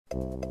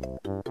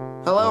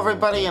Hello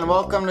everybody and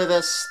welcome to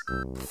this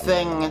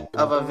thing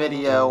of a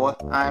video.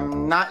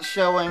 I'm not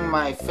showing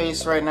my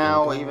face right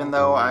now even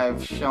though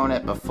I've shown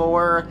it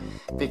before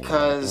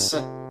because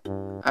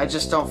I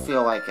just don't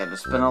feel like it.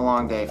 It's been a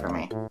long day for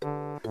me.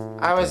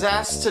 I was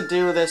asked to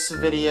do this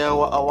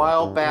video a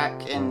while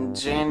back in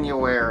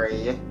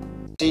January.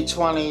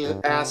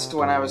 G20 asked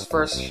when I was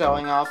first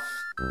showing off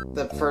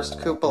the first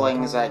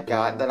Koopalings I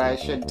got that I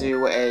should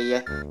do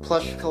a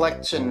plush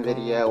collection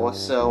video,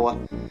 so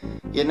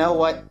you know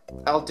what?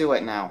 I'll do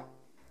it now.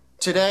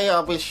 Today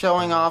I'll be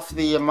showing off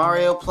the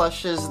Mario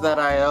plushes that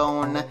I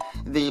own,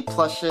 the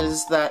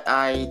plushes that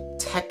I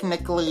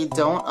technically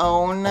don't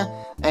own,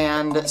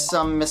 and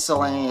some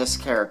miscellaneous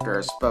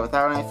characters. But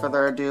without any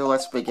further ado,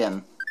 let's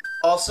begin.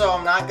 Also,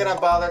 I'm not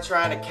gonna bother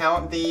trying to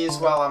count these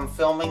while I'm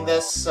filming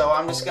this, so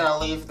I'm just gonna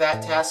leave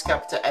that task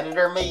up to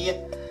Editor Me.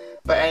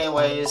 But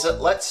anyways,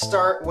 let's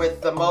start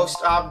with the most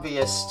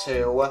obvious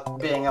two,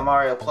 being a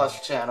Mario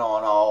plush channel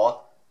and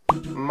all.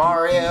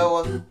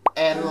 Mario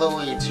and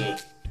Luigi.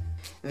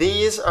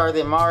 These are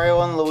the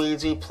Mario and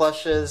Luigi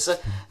plushes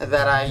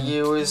that I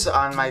use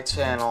on my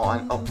channel.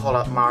 And oh, hold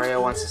up,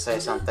 Mario wants to say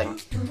something.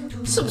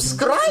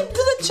 Subscribe to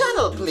the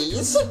channel,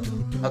 please!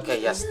 Okay,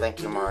 yes,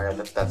 thank you, Mario.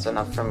 That's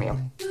enough from you.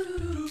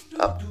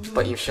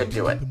 But you should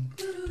do it.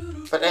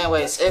 But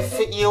anyways, if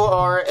you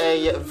are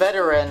a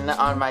veteran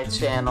on my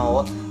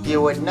channel,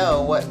 you would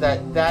know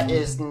that that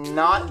is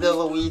not the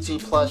Luigi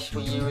plush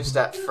we used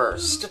at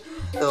first.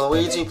 The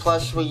Luigi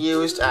plush we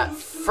used at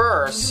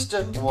first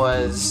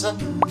was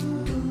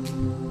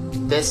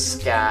this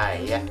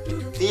guy.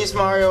 These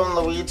Mario and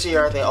Luigi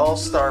are the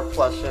All-Star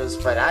plushes,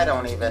 but I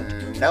don't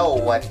even know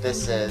what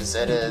this is.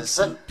 It is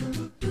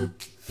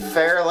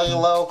fairly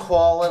low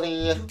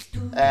quality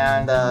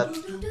and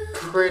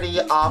pretty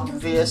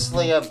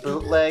obviously a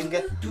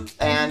bootleg,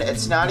 and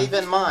it's not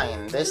even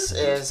mine. This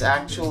is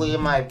actually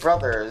my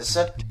brother's,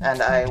 and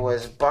I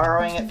was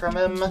borrowing it from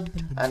him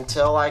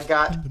until I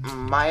got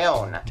my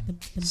own.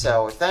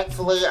 So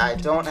thankfully I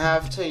don't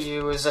have to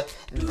use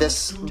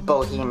this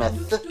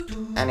behemoth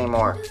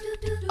anymore.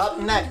 Up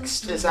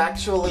next is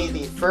actually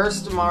the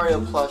first Mario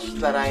plush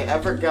that I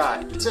ever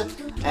got,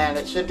 and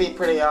it should be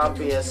pretty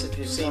obvious if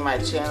you see my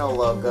channel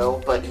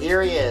logo, but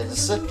here he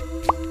is,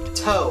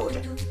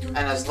 Toad.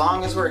 And as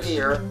long as we're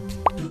here,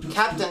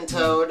 Captain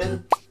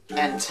Toad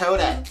and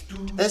Toadette.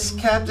 This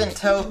Captain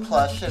Toad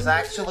plush is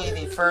actually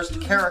the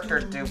first character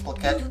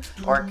duplicate,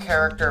 or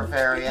character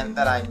variant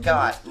that I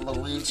got,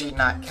 Luigi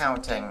not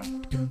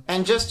counting.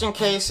 And just in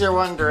case you're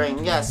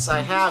wondering, yes, I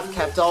have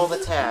kept all the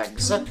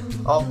tags,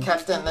 all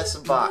kept in this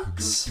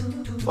box.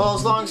 Well,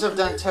 as long as I've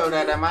done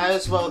Toadette, I might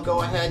as well go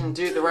ahead and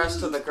do the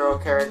rest of the girl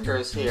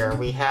characters here.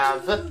 We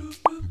have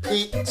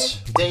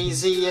Peach,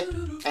 Daisy,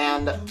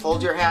 and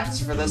hold your hats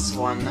for this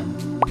one,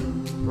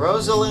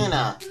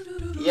 Rosalina.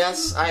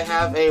 Yes, I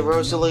have a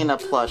Rosalina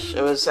plush.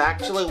 It was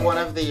actually one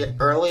of the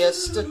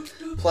earliest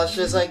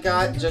plushes I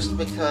got just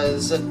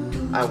because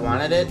I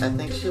wanted it. I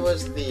think she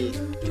was the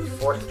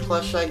fourth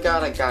plush I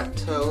got. I got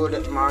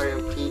Toad,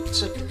 Mario,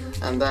 Peach,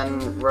 and then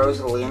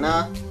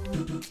Rosalina.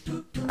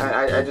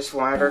 I just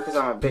wanted her because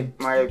I'm a big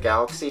Mario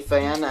Galaxy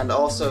fan, and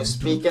also,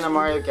 speaking of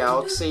Mario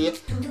Galaxy,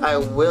 I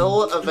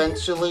will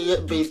eventually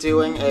be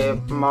doing a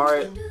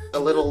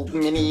little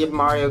mini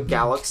Mario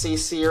Galaxy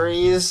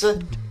series,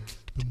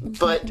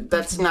 but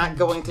that's not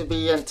going to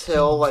be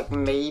until, like,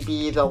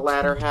 maybe the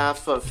latter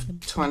half of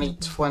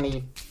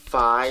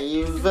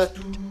 2025.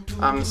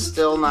 I'm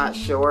still not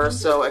sure,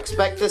 so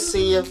expect to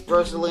see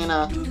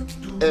Rosalina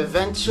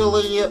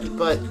eventually,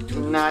 but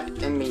not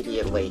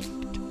immediately.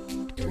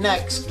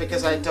 Next,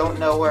 because I don't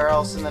know where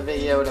else in the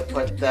video to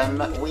put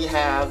them, we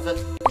have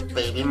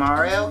Baby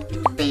Mario,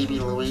 Baby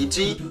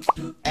Luigi,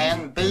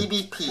 and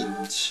Baby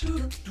Peach.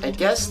 I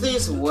guess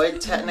these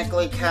would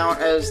technically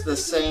count as the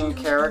same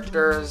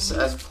characters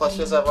as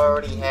plushes I've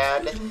already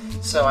had,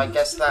 so I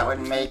guess that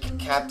would make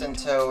Captain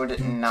Toad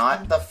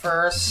not the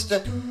first,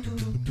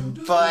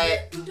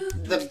 but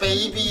the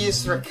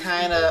babies were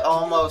kinda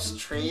almost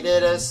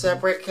treated as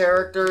separate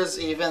characters,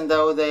 even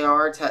though they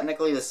are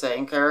technically the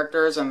same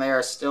characters, and they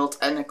are still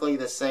technically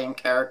the same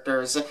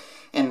characters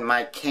in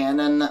my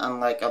canon,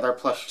 unlike other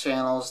plush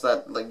channels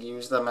that like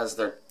use them as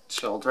their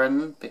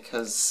children,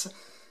 because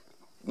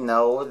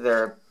no,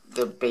 they're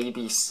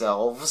baby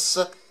selves.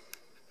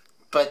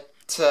 But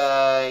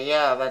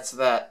yeah, that's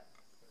that.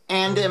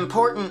 And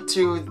important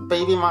to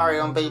Baby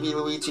Mario and Baby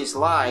Luigi's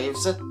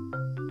lives,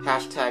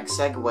 hashtag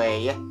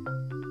segue,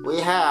 we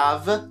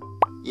have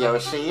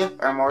Yoshi,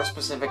 or more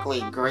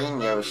specifically Green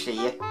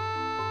Yoshi,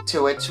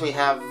 to which we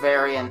have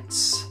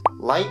variants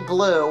light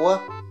blue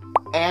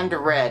and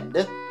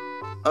red.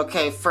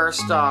 Okay,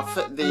 first off,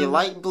 the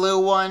light blue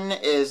one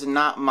is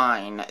not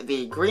mine.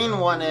 The green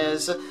one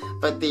is,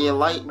 but the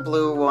light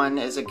blue one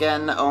is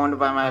again owned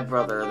by my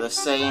brother, the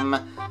same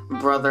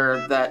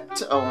brother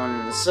that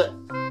owns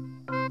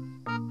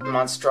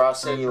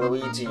Monstrosity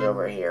Luigi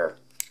over here.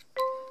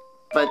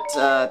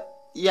 But,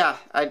 yeah,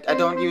 I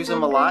don't use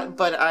him a lot,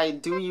 but I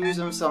do use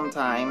him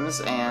sometimes,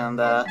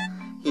 and,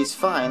 he's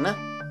fine.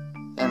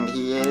 and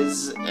he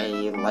is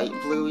a light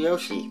blue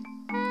Yoshi.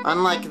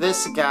 Unlike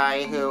this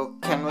guy, who,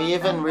 can we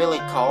even really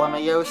call him a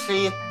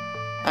Yoshi?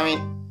 I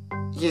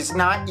mean, he's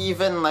not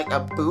even like a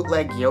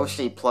bootleg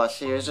Yoshi plush,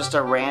 he was just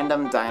a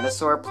random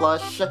dinosaur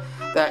plush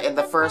that in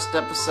the first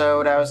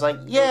episode I was like,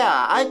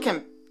 yeah, I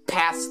can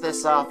pass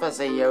this off as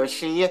a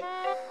Yoshi.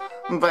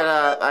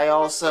 But I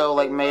also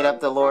like made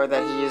up the lore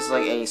that he is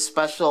like a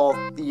special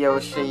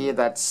Yoshi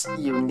that's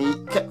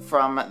unique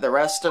from the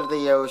rest of the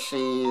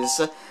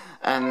Yoshis,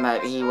 and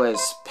that he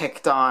was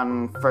picked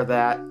on for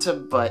that,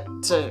 but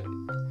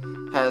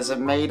has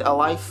made a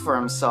life for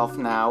himself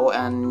now,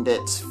 and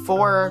it's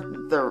for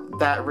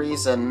that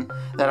reason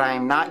that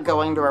I'm not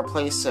going to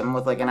replace him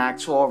with like an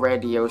actual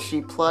red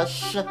Yoshi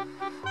plush,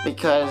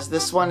 because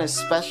this one is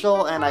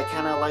special and I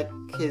kind of like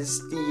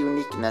his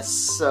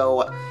uniqueness,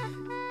 so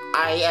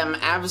I am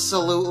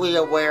absolutely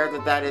aware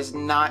that that is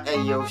not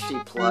a Yoshi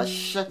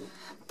plush,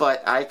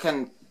 but I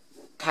can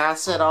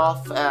pass it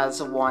off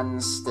as one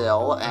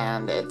still,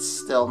 and it's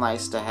still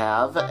nice to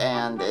have,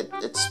 and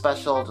it's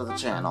special to the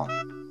channel.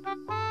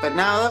 But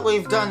now that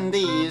we've done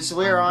these,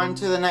 we're on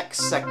to the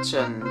next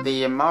section,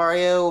 the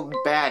Mario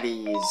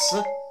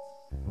Baddies.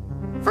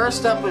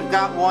 First up, we've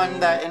got one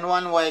that in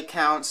one way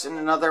counts, in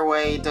another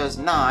way does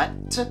not.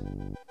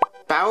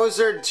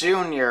 Bowser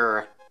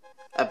Jr.,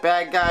 a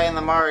bad guy in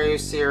the Mario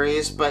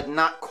series, but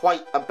not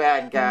quite a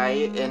bad guy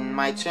in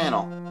my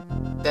channel.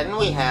 Then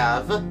we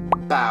have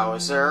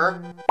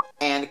Bowser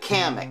and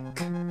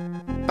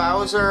Kamek.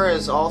 Bowser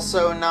is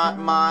also not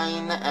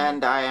mine,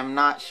 and I am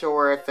not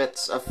sure if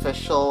it's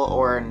official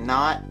or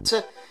not.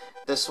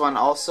 This one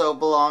also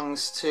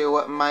belongs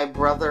to my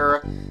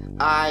brother.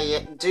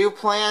 I do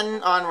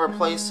plan on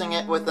replacing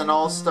it with an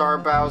all-star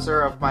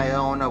Bowser of my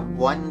own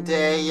one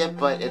day,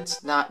 but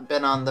it's not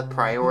been on the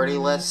priority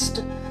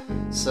list.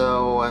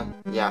 So,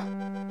 yeah.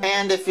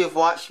 And if you've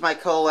watched my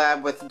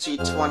collab with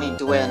G20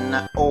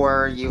 Dwin,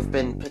 or you've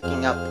been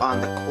picking up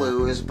on the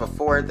clues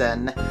before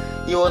then,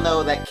 you will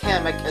know that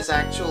Kamek is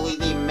actually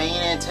the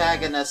main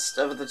antagonist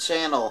of the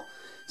channel,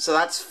 so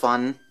that's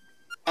fun.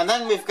 And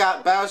then we've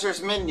got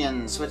Bowser's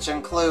minions, which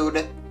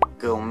include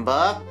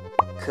Goomba,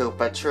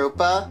 Koopa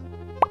Troopa,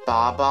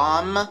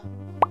 Bob-omb,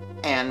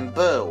 and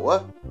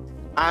Boo.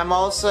 I'm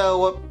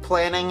also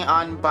planning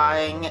on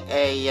buying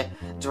a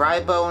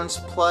Dry Bones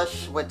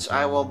plush, which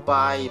I will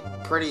buy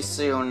pretty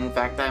soon. In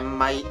fact, I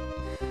might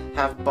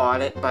have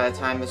bought it by the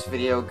time this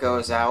video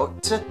goes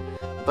out.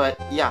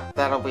 But yeah,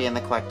 that'll be in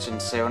the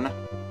collection soon.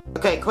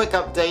 Okay, quick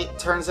update.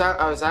 Turns out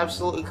I was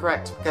absolutely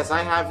correct, because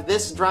I have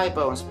this Dry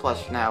Bones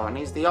plush now, and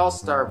he's the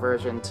all-star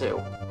version too.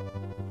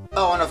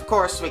 Oh, and of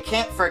course, we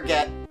can't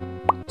forget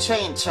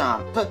Chain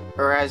Chomp,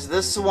 or as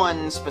this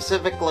one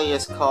specifically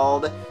is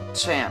called,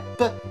 Champ,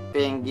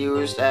 being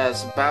used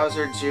as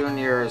Bowser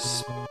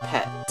Jr.'s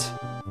pet.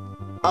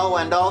 Oh,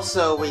 and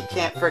also we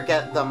can't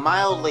forget the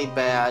mildly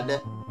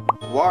bad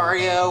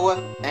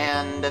Wario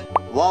and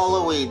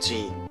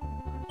Waluigi.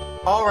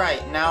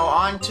 Alright, now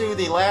on to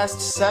the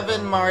last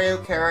 7 Mario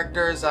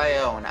characters I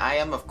own. I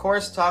am of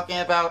course talking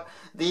about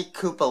the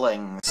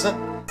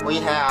Koopalings. We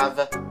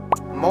have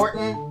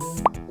Morton,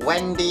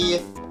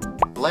 Wendy,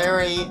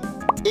 Larry,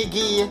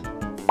 Iggy,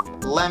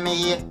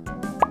 Lemmy,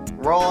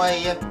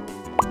 Roy,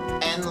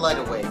 and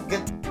Ludwig.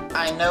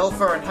 I know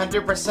for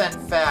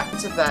 100%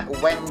 fact that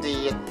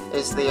Wendy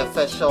is the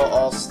official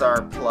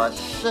all-star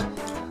plush.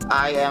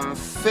 I am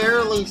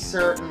fairly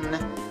certain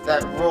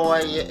that Roy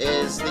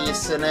is the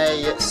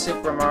Cine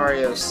Super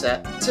Mario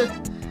set.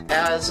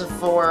 As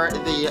for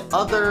the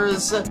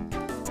others,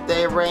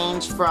 they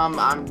range from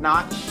I'm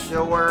not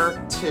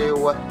sure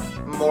to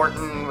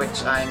Morton,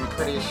 which I'm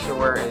pretty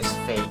sure is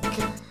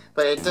fake.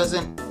 But it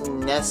doesn't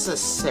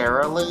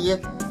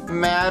necessarily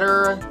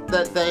matter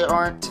that they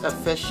aren't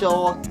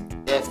official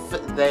if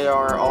they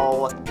are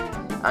all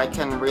I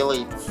can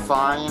really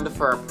find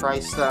for a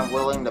price that I'm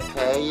willing to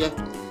pay.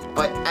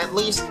 But at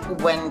least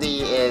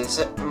Wendy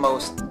is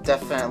most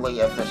definitely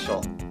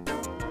official.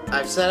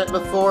 I've said it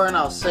before and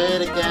I'll say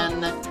it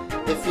again.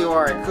 If you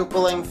are a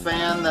Koopaling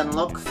fan, then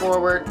look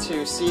forward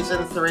to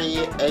Season 3,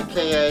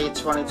 aka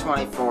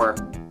 2024.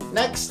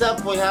 Next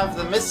up, we have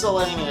the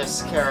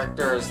miscellaneous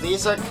characters.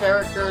 These are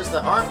characters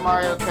that aren't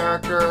Mario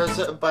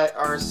characters, but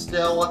are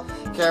still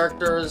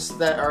characters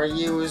that are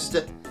used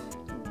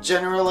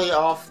generally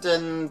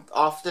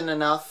often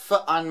enough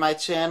on my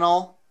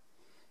channel.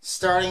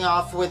 Starting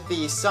off with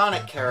the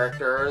Sonic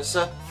characters,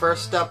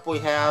 first up we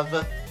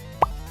have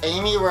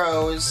Amy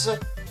Rose,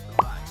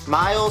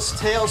 Miles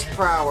Tails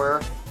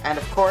Prower, and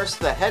of course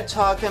the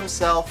Hedgehog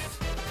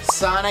himself,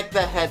 Sonic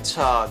the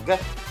Hedgehog.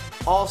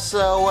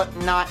 Also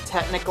not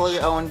technically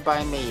owned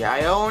by me.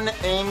 I own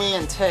Amy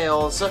and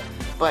Tails,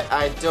 but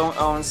I don't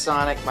own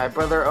Sonic. My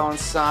brother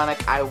owns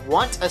Sonic. I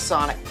want a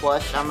Sonic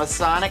plush. I'm a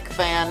Sonic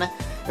fan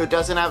who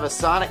doesn't have a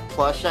Sonic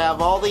plush. I have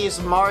all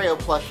these Mario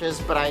plushes,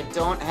 but I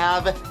don't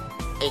have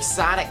a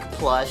Sonic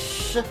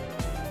plush.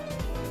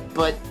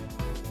 But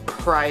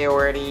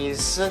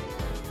priorities,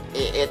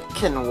 it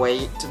can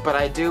wait. But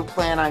I do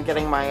plan on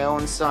getting my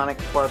own Sonic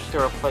plush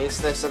to replace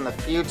this in the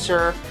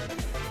future.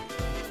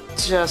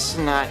 Just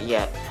not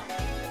yet.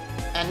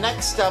 And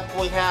next up,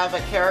 we have a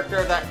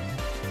character that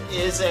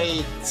is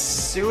a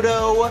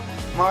pseudo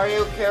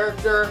Mario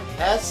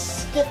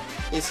character-esque.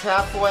 He's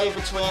halfway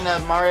between a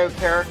Mario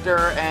character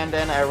and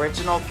an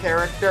original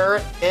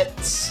character.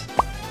 It's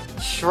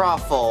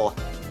Schroffle,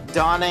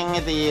 donning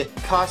the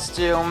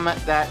costume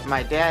that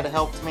my dad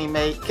helped me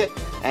make,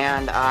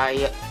 and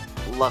I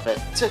love it.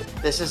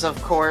 This is,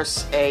 of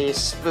course, a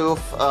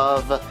spoof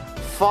of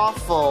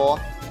Fawful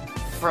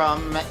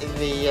from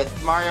the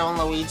Mario and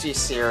Luigi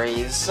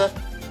series.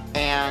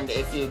 And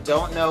if you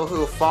don't know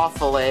who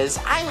Fawful is,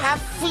 I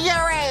have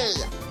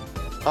fury!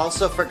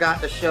 Also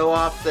forgot to show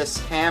off this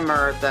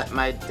hammer that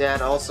my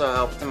dad also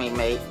helped me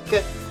make.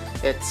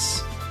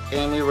 It's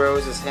Amy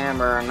Rose's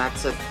hammer, and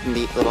that's a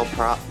neat little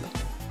prop.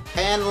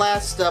 And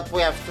last up,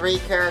 we have 3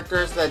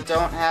 characters that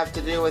don't have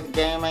to do with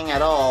gaming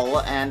at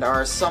all, and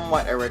are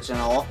somewhat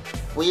original.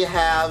 We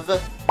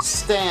have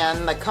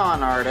Stan, the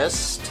con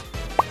artist,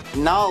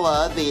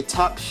 Nala, the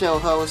talk show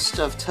host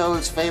of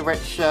Toad's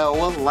favorite show,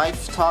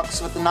 Life Talks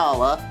with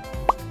Nala,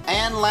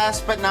 and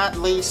last but not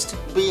least,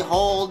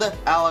 behold,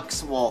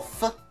 Alex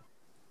Wolf.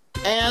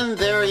 And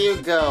there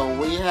you go,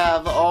 we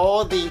have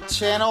all the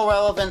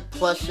channel-relevant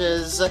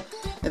plushes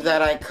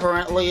that I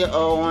currently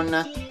own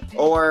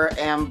or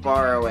am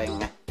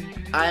borrowing.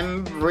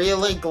 I'm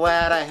really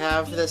glad I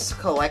have this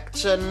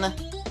collection.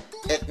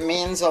 It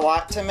means a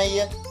lot to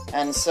me,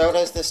 and so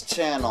does this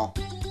channel.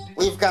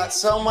 We've got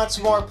so much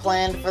more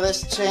planned for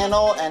this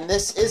channel, and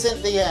this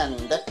isn't the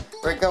end.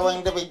 We're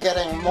going to be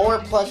getting more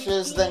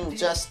plushes than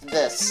just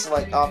this,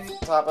 like off the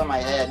top of my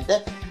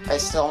head. I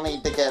still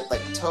need to get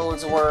like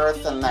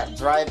Toadsworth and that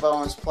Dry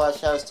Bones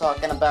plush I was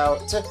talking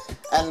about,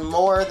 and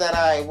more that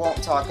I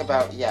won't talk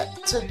about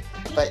yet.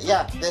 But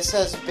yeah, this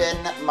has been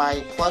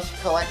my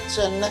plush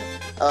collection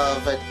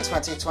of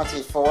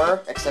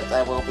 2024, except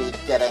I will be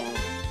getting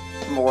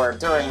more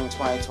during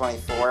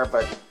 2024,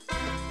 but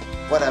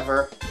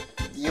whatever.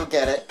 You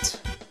get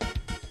it.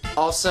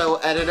 Also,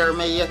 editor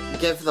me,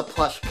 give the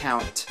plush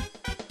count.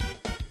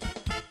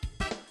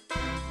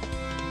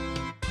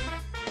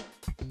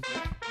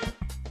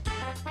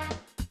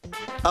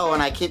 Oh,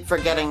 and I keep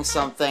forgetting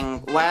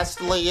something.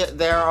 Lastly,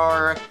 there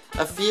are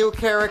a few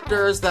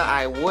characters that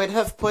I would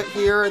have put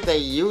here. They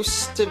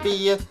used to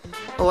be,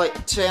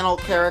 like, channel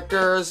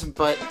characters,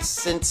 but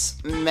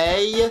since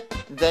May,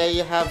 they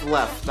have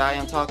left. I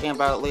am talking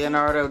about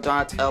Leonardo,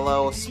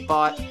 Donatello,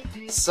 Spot,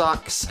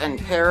 Socks, and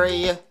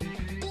Perry.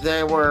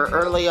 They were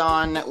early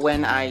on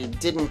when I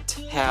didn't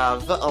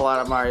have a lot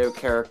of Mario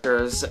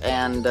characters,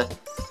 and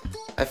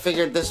I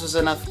figured this was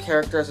enough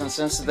characters, and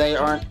since they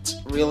aren't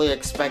really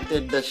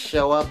expected to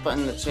show up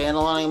on the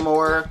channel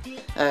anymore,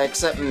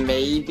 except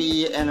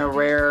maybe in a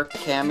rare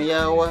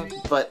cameo,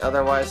 but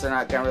otherwise they're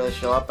not gonna really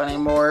show up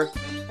anymore,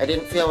 I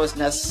didn't feel it was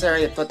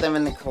necessary to put them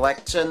in the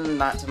collection,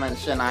 not to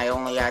mention I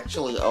only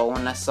actually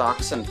own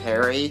Socks and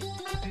Perry.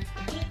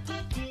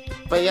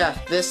 But yeah,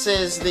 this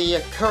is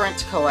the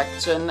current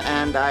collection,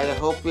 and I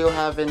hope you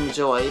have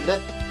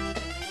enjoyed.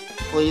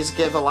 Please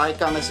give a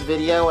like on this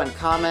video and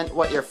comment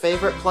what your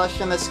favorite plush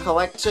in this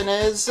collection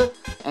is,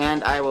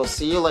 and I will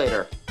see you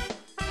later.